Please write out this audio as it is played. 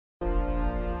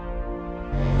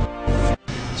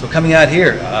So coming out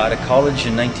here, out of college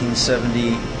in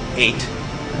 1978,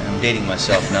 I'm dating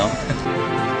myself now.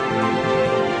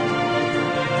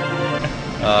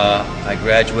 I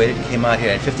graduated, came out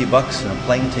here, I had 50 bucks and a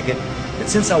plane ticket. And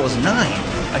since I was 9,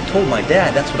 I told my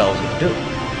dad that's what I was going to do.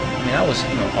 I mean, I was,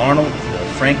 Arnold,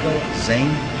 Franco,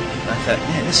 Zane. And I thought,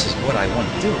 man, this is what I want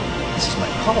to do. This is my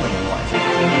calling in life.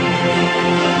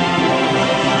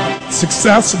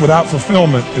 Success without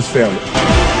fulfillment is failure.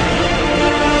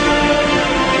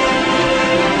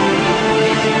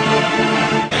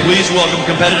 Please welcome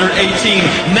competitor 18,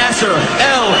 Nasser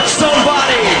El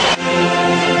Somebody.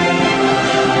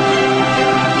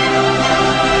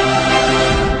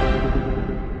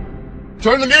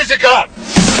 Turn the music up! 1,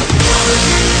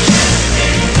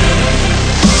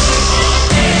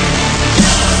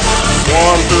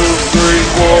 2, 3,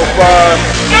 4,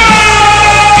 5.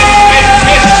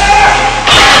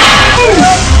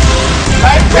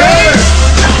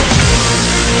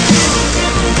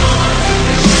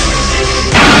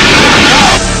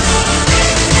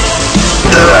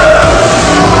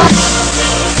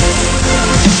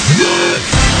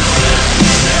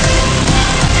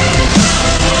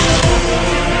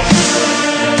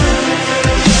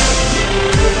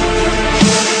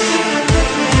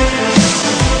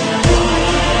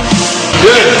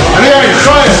 Good. I need you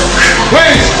try it.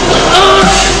 Please.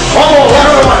 One more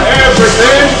round on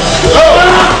everything. Go.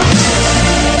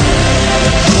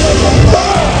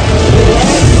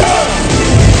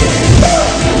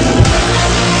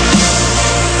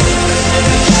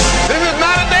 This is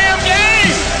not a damn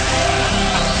game.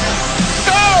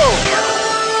 Go.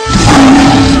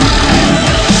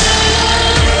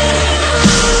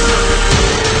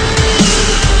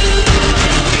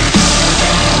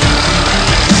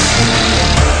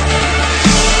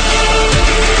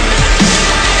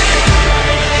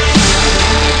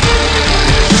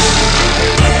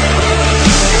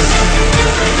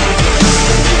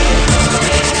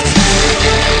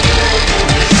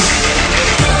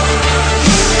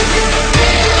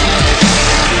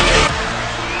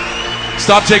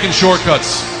 Stop taking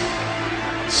shortcuts.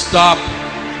 Stop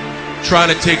trying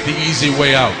to take the easy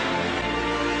way out.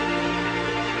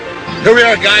 Here we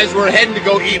are, guys. We're heading to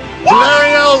go eat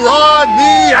Mario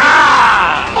Rodney.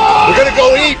 We're gonna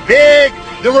go eat big,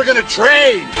 then we're gonna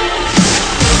train.